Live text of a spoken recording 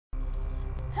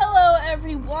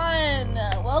everyone!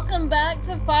 Welcome back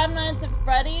to Five Nights at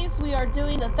Freddy's. We are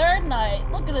doing the third night.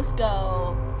 Look at us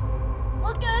go!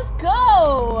 Look at us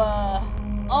go!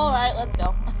 Alright, let's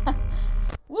go.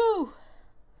 Woo!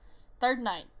 Third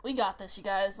night. We got this, you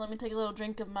guys. Let me take a little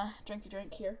drink of my drinky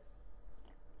drink here.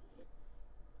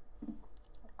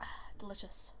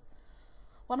 Delicious.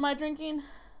 What am I drinking?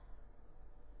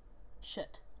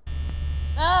 Shit.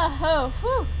 Oh,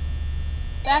 whew!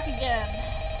 Back again.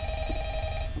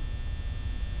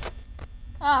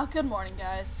 Ah, good morning,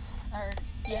 guys.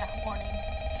 Yeah, morning.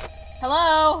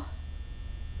 Hello?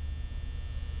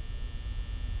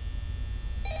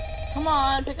 Come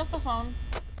on, pick up the phone.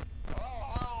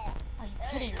 Hello. Are you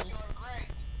kidding me? You're doing great.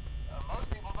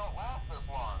 Most people don't last this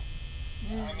long.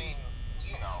 I mean,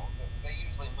 you know, they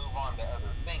usually move on to other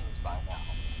things by now.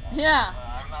 Yeah.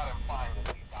 I'm not implying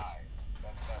that they died.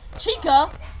 That's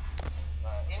Chica!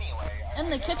 Anyway,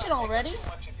 In the kitchen already?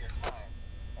 Much of your time.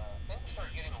 Things start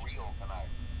getting real tonight.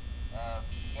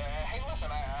 Hey, listen,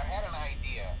 I had an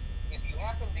idea. If you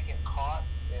happen to get caught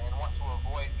and want to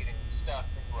avoid getting stuffed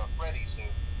into a Freddy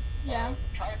suit, Yeah.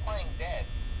 try playing dead.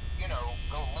 You know,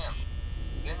 go limp.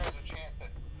 Then there's a chance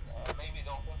that maybe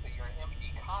they'll think that you're an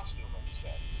empty costume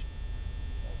instead.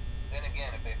 Then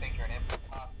again, if they think you're an empty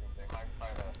costume, they might try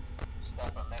to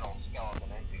stuff a metal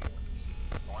skeleton into you.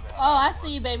 Oh, I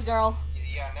see you, baby girl.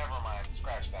 Yeah, never mind.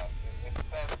 Scratch that. It's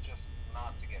best just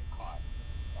not to get caught.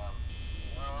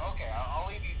 Okay, I'll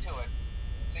leave you to it.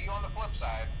 See you on the flip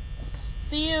side.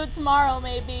 See you tomorrow,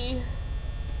 maybe.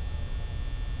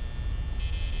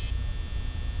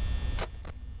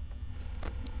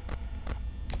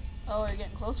 Oh, you're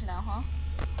getting closer now, huh?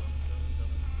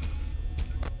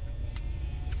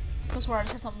 Close where I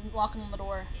just heard something locking on the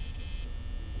door.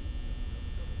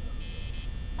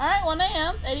 Alright, 1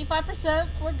 a.m. 85%.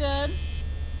 We're good.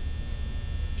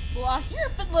 Well, I hear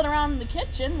it fiddling around in the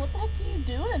kitchen. What the heck are you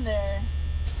doing in there?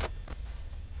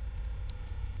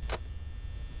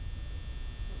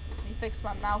 Let me fix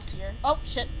my mouse here. Oh,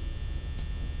 shit.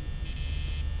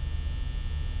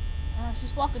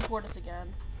 She's walking toward us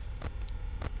again.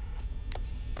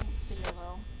 I don't see her,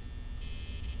 though.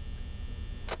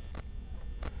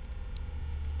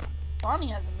 Bonnie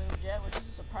hasn't moved yet, which is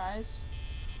a surprise.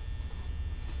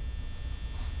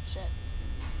 Shit.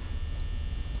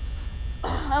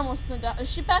 I almost threw down.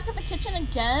 Is she back at the kitchen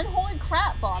again? Holy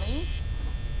crap, Bonnie.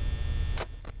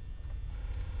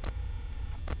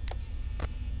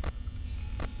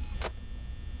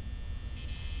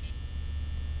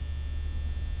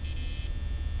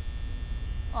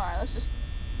 Alright, let's just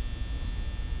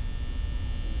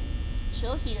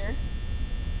chill here.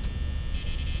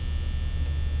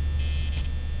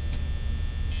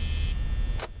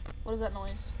 What is that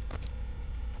noise?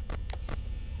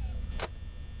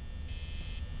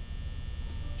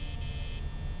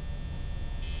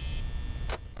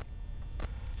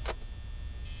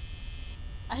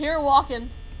 I hear her walking.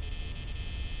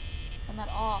 Turn that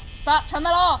off. Stop! Turn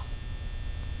that off!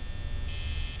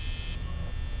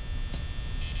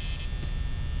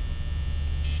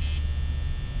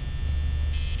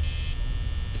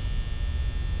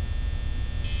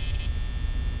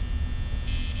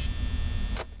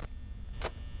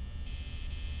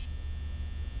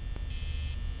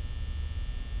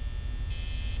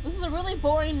 This is a really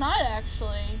boring night,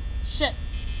 actually. Shit.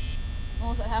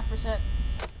 Almost at 0.5%.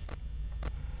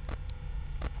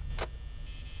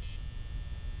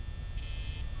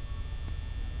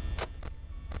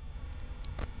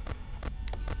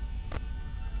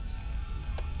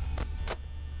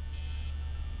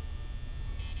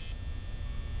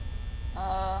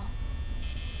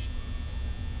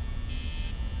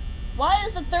 Why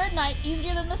is the third night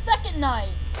easier than the second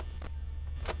night?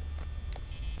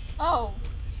 Oh.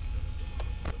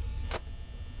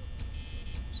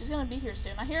 She's gonna be here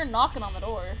soon. I hear her knocking on the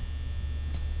door.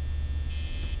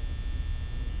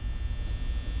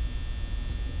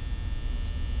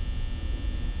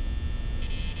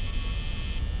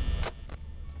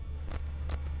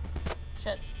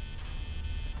 Shit.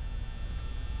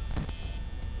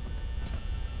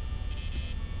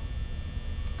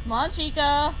 Come on,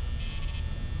 Chica.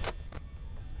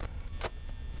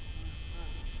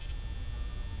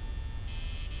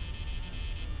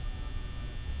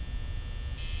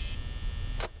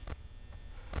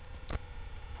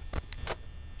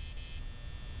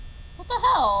 What the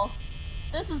hell?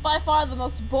 This is by far the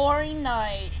most boring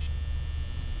night.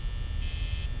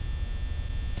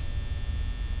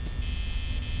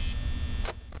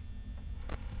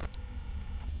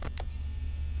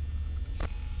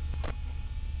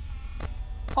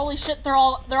 Holy shit, they're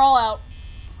all out.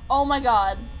 Oh my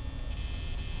god.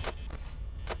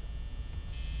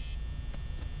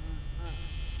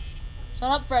 Shut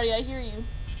up, Freddy, I hear you.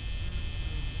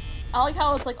 I like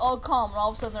how it's like all calm and all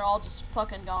of a sudden they're all just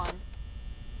fucking gone.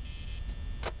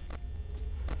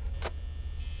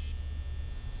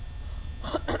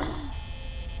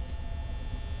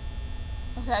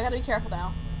 Okay, I gotta be careful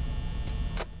now.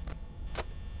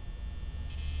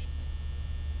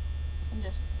 And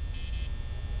just...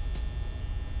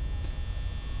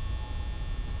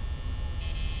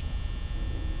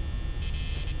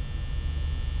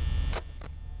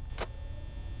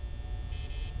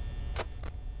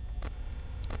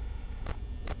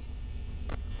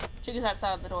 Chica's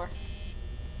outside of the door.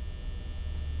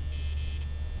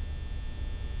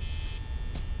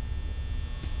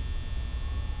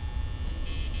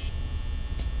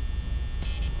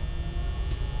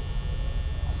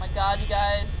 Oh my god, you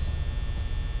guys.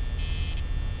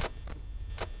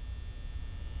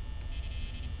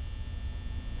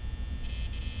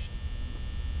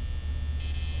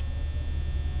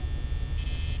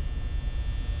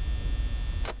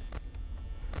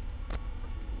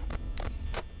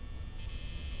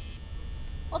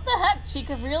 What the heck,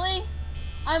 Chica, really?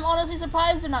 I'm honestly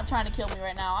surprised they're not trying to kill me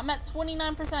right now. I'm at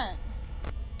 29%.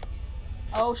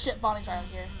 Oh shit, Bonnie's right out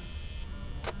here.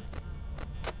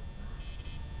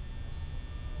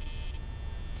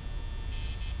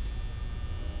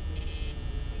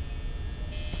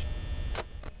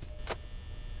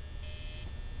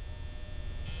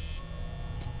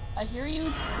 I hear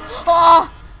you.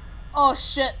 Ah! Oh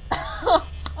shit.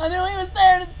 I knew he was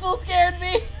there and it still scared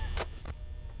me.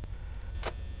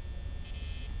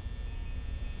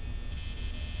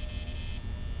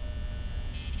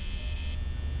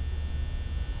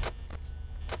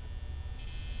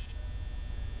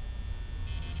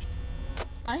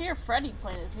 I hear Freddy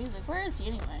playing his music. Where is he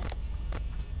anyway?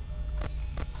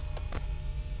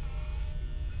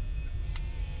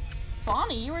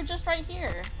 Bonnie, you were just right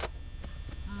here.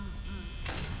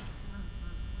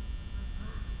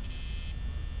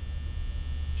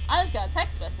 I just got a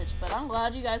text message, but I'm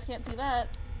glad you guys can't see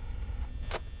that.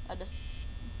 I just...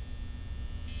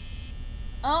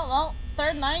 Oh, well,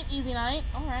 third night, easy night.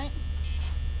 Alright.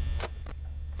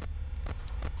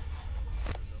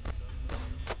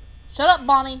 Shut up,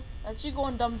 Bonnie. That's you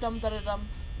going dum dum da da dum.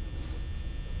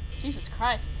 Jesus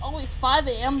Christ, it's always 5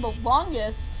 AM the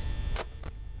longest.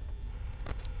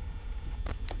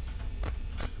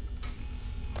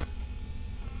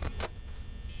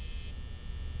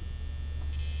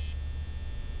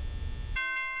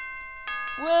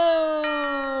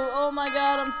 Whoa! Oh my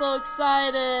god, I'm so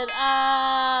excited.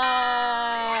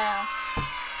 I'm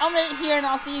gonna end it here and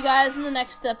I'll see you guys in the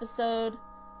next episode.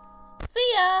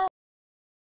 See ya!